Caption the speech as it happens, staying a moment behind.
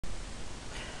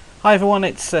Hi everyone,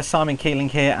 it's Simon Keeling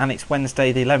here, and it's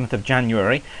Wednesday the 11th of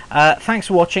January. Thanks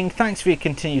for watching, thanks for your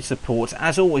continued support.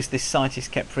 As always, this site is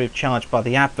kept free of charge by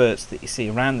the adverts that you see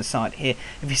around the site here.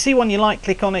 If you see one you like,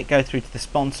 click on it, go through to the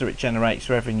sponsor. It generates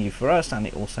revenue for us, and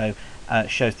it also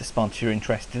shows the sponsor you're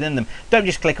interested in them. Don't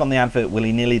just click on the advert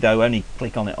willy-nilly though, only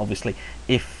click on it obviously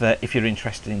if you're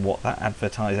interested in what that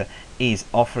advertiser is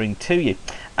offering to you.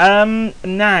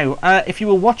 Now, if you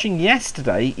were watching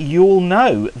yesterday, you'll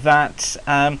know that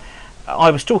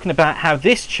I was talking about how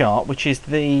this chart, which is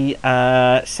the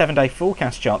 7-day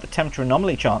forecast chart, the temperature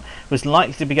anomaly chart, was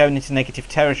likely to be going into negative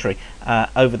territory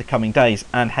over the coming days.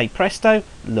 And hey presto,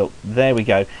 look, there we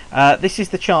go. This is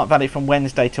the chart valid from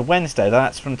Wednesday to Wednesday.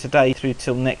 That's from today through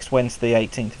till next Wednesday,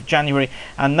 18th of January.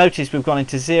 And notice we've gone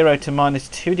into 0 to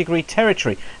 -2 degree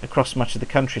territory across much of the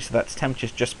country, so that's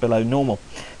temperatures just below normal.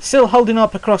 Still holding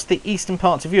up across the eastern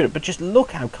parts of Europe, but just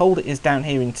look how cold it is down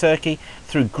here in Turkey,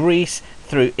 through Greece,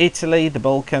 through Italy, the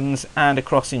Balkans, and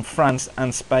across in France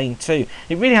and Spain too.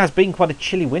 It really has been quite a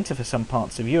chilly winter for some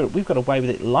parts of Europe. We've got away with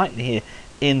it lightly here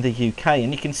in the UK,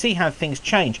 and you can see how things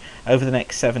change over the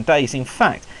next 7 days. In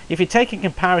fact, if you take a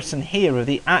comparison here of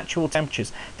the actual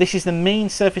temperatures, this is the mean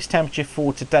surface temperature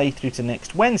for today through to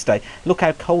next Wednesday. Look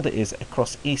how cold it is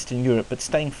across Eastern Europe, but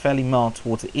staying fairly mild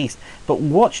towards the east. But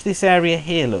watch this area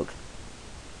here, look.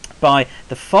 By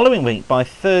the following week, by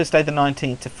Thursday the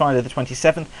 19th to Friday the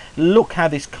 27th, look how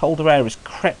this colder air has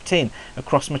crept in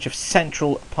across much of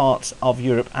central parts of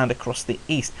Europe and across the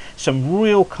east. Some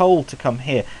real cold to come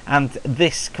here, and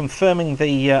this confirming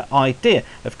the idea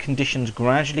of conditions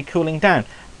gradually cooling down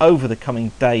over the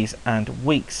coming days and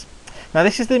weeks. Now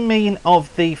this is the mean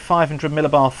of the 500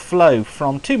 millibar flow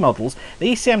from two models,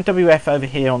 the ECMWF over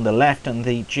here on the left and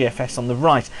the GFS on the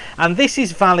right, and this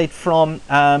is valid from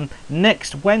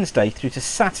next Wednesday through to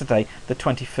Saturday the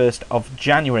 21st of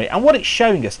January. And what it's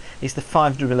showing us is the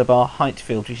 500 millibar height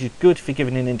field, which is good for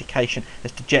giving an indication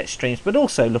as to jet streams, but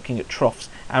also looking at troughs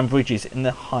and bridges in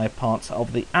the higher parts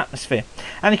of the atmosphere.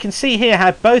 And you can see here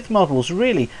how both models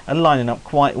really are lining up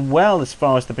quite well as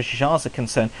far as the British Isles are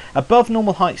concerned. Above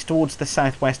normal heights towards the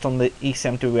southwest on the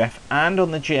ECMWF and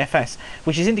on the GFS,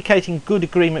 which is indicating good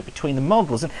agreement between the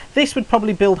models, and this would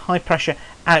probably build high pressure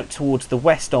out towards the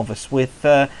west of us, with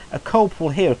a cold pool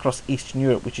here across Eastern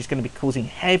Europe, which is going to be causing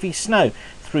heavy snow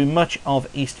through much of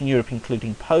Eastern Europe,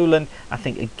 including Poland. I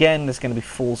think again there's going to be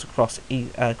falls across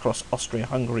Austria,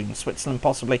 Hungary and Switzerland,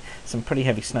 possibly some pretty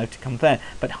heavy snow to come there.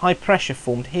 But high pressure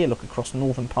formed here, look, across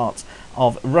northern parts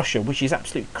of Russia, which is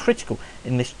absolutely critical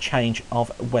in this change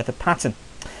of weather pattern.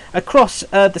 Across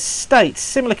the states,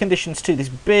 similar conditions to this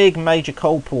big major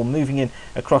cold pool moving in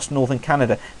across northern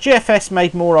Canada. GFS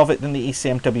made more of it than the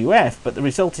ECMWF, but the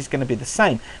result is going to be the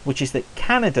same, which is that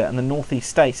Canada and the northeast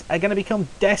states are going to become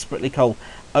desperately cold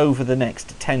over the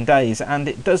next 10 days, and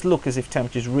it does look as if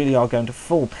temperatures really are going to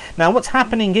fall. Now what's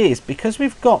happening is, because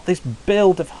we've got this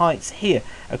build of heights here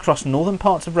across northern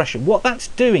parts of Russia, what that's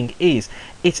doing is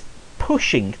it's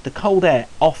pushing the cold air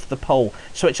off the pole,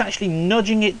 so it's actually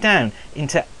nudging it down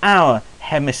into our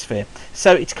hemisphere.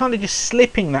 So it's kind of just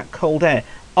slipping that cold air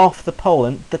off the pole,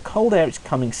 and the cold air is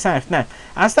coming south. Now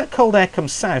as that cold air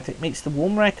comes south, it meets the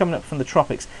warmer air coming up from the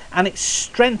tropics, and it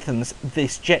strengthens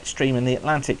this jet stream in the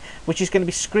Atlantic, which is going to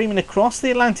be screaming across the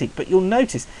Atlantic, but you'll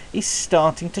notice is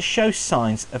starting to show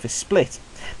signs of a split.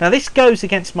 Now this goes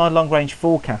against my long-range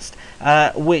forecast,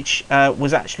 which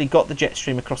was actually got the jet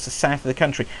stream across the south of the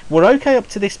country. We're okay up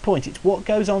to this point. It's what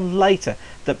goes on later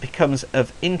that becomes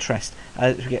of interest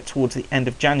as we get towards the end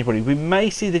of January. We may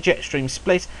see the jet stream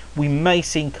split. We may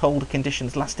see colder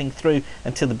conditions lasting through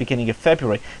until the beginning of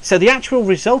February. So the actual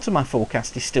result of my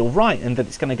forecast is still right, and that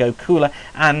it's going to go cooler,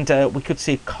 and we could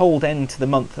see a cold end to the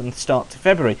month and start to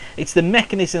February. It's the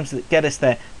mechanisms that get us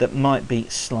there that might be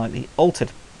slightly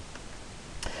altered.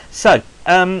 So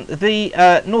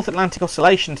the North Atlantic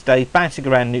Oscillation today bouncing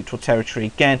around neutral territory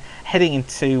again, heading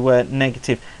into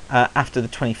negative after the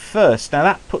 21st. Now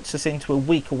that puts us into a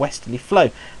weaker westerly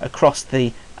flow across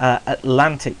the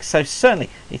Atlantic, so certainly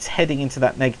it's heading into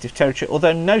that negative territory,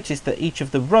 although notice that each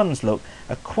of the runs, look,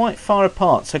 are quite far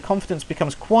apart, so confidence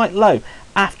becomes quite low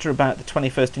after about the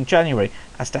 21st in January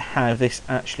as to how this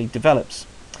actually develops.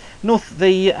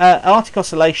 The Arctic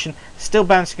Oscillation still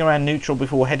bouncing around neutral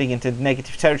before heading into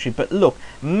negative territory, but look,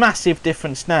 massive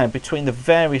difference now between the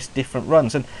various different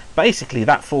runs, and basically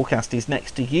that forecast is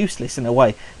next to useless in a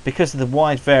way because of the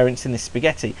wide variance in this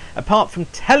spaghetti, apart from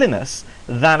telling us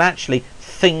that actually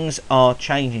things are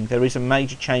changing. There is a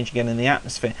major change again in the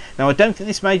atmosphere. Now I don't think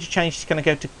this major change is going to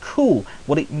go to cool.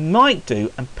 What it might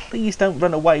do, and please don't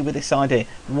run away with this idea,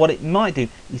 what it might do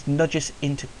is nudge us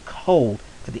into cold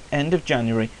for the end of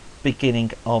January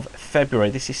beginning of February.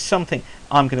 This is something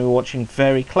I'm going to be watching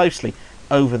very closely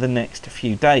over the next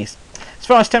few days. As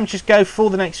far as temperatures go for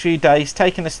the next few days,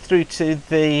 taking us through to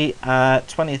the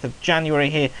 20th of January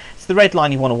here. It's the red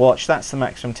line you want to watch. That's the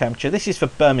maximum temperature. This is for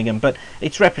Birmingham, but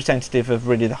it's representative of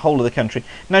really the whole of the country.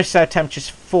 Notice how temperatures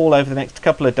fall over the next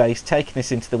couple of days, taking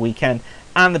us into the weekend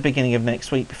and the beginning of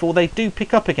next week before they do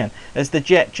pick up again as the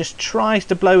jet just tries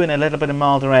to blow in a little bit of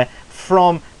milder air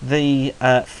from the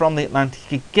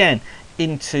Atlantic again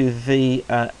into the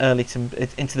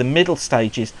into the middle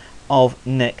stages of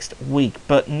next week.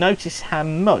 But notice how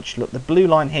much, look, the blue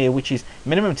line here, which is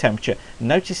minimum temperature,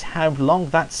 notice how long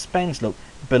that spends, look,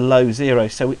 below zero.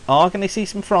 So we are going to see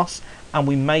some frosts, and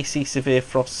we may see severe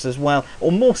frosts as well,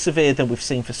 or more severe than we've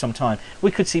seen for some time.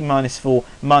 We could see -4,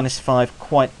 -5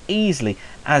 quite easily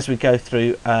as we go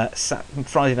through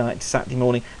Friday night to Saturday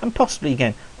morning, and possibly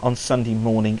again on Sunday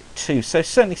morning too. So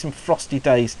certainly some frosty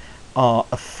days are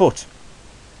afoot.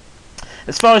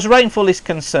 As far as rainfall is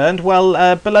concerned,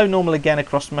 well, below normal again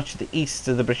across much of the east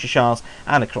of the British Isles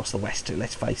and across the west too.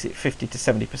 Let's face it, 50 to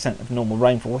 70% of normal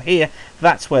rainfall here.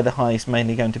 That's where the high is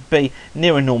mainly going to be.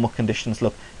 Nearer normal conditions,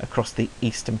 look, across the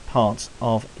eastern parts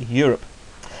of Europe.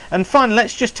 And finally,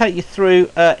 let's just take you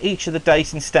through each of the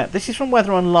days in step. This is from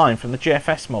Weather Online, from the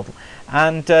GFS model,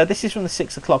 and this is from the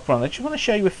 6 o'clock run. I just want to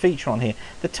show you a feature on here.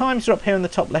 The times are up here in the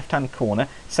top left-hand corner.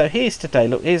 So here's today.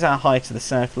 Look, here's our high to the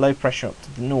south, low pressure up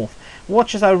to the north.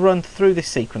 Watch as I run through this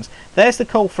sequence. There's the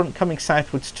cold front coming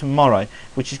southwards tomorrow,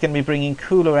 which is going to be bringing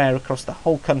cooler air across the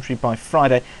whole country by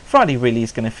Friday. Friday really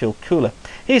is going to feel cooler.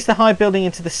 Here's the high building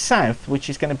into the south, which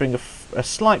is going to bring a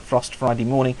slight frost Friday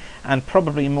morning, and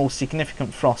probably a more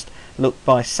significant frost, look,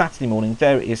 by Saturday morning.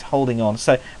 There it is, holding on.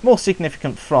 So more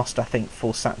significant frost, I think,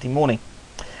 for Saturday morning.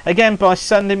 Again, by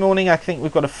Sunday morning, I think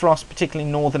we've got a frost, particularly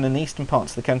northern and eastern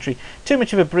parts of the country. Too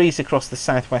much of a breeze across the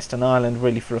southwestern island,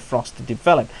 really, for a frost to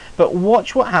develop. But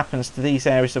watch what happens to these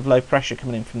areas of low pressure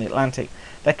coming in from the Atlantic.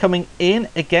 They're coming in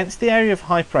against the area of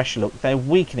high pressure. Look, they're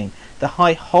weakening. The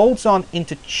high holds on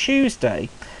into Tuesday,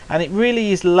 and it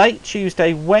really is late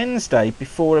Tuesday, Wednesday,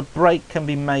 before a break can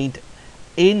be made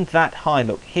in that high.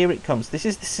 Look, here it comes. This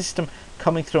is the system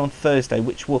coming through on Thursday,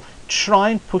 which will try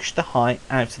and push the high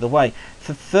out of the way.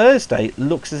 For Thursday, it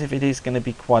looks as if it is going to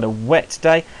be quite a wet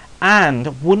day,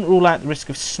 and wouldn't rule out the risk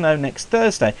of snow next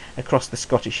Thursday across the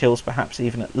Scottish Hills, perhaps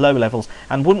even at low levels,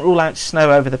 and wouldn't rule out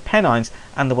snow over the Pennines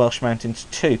and the Welsh Mountains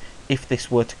too, if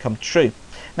this were to come true.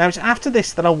 Now, it's after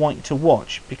this that I want you to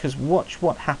watch, because watch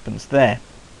what happens there.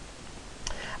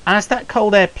 As that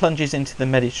cold air plunges into the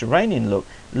Mediterranean, look,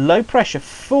 low pressure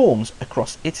forms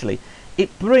across Italy.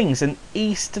 It brings an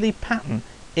easterly pattern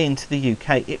into the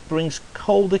UK. It brings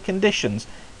colder conditions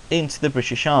into the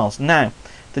British Isles. Now,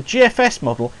 the GFS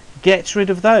model gets rid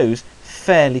of those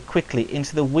fairly quickly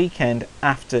into the weekend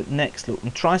after next, look,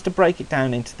 and tries to break it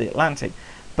down into the Atlantic.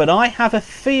 But I have a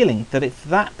feeling that if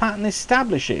that pattern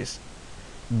establishes,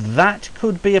 that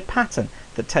could be a pattern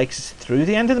that takes us through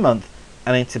the end of the month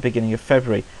and into the beginning of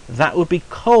February. That would be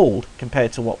cold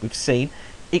compared to what we've seen.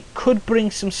 It could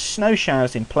bring some snow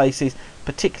showers in places,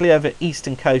 particularly over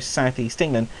eastern coast, southeast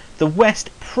England. The west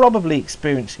probably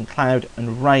experiencing cloud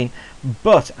and rain,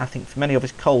 but I think for many of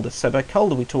us colder. So by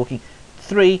colder, we're talking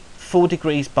 3-4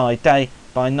 degrees by day,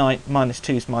 by night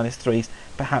 -2s, -3s,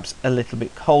 perhaps a little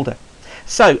bit colder.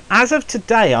 So as of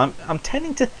today, I'm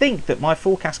tending to think that my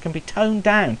forecast can be toned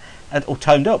down, or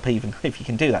toned up even, if you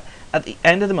can do that, at the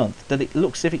end of the month, that it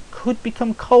looks as if it could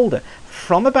become colder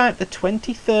from about the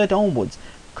 23rd onwards,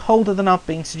 colder than I've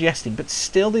been suggesting, but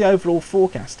still the overall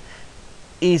forecast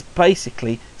is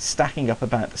basically stacking up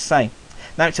about the same.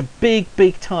 Now, it's a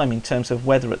big time in terms of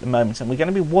weather at the moment, and we're going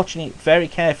to be watching it very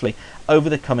carefully over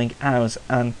the coming hours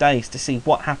and days to see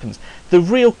what happens. The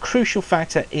real crucial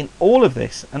factor in all of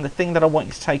this, and the thing that I want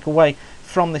you to take away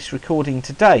from this recording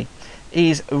today,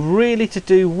 is really to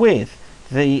do with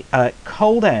the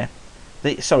cold air,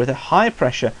 the high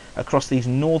pressure across these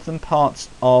northern parts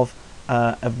of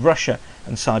Russia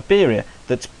and Siberia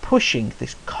that's pushing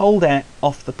this cold air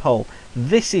off the pole.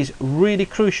 This is really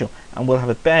crucial and will have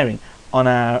a bearing on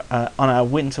our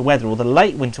winter weather, or the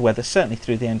late winter weather, certainly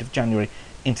through the end of January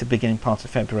into the beginning part of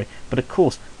February. But of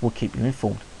course, we'll keep you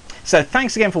informed. So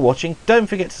thanks again for watching. Don't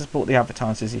forget to support the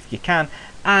advertisers if you can,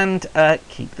 and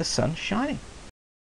keep the sun shining.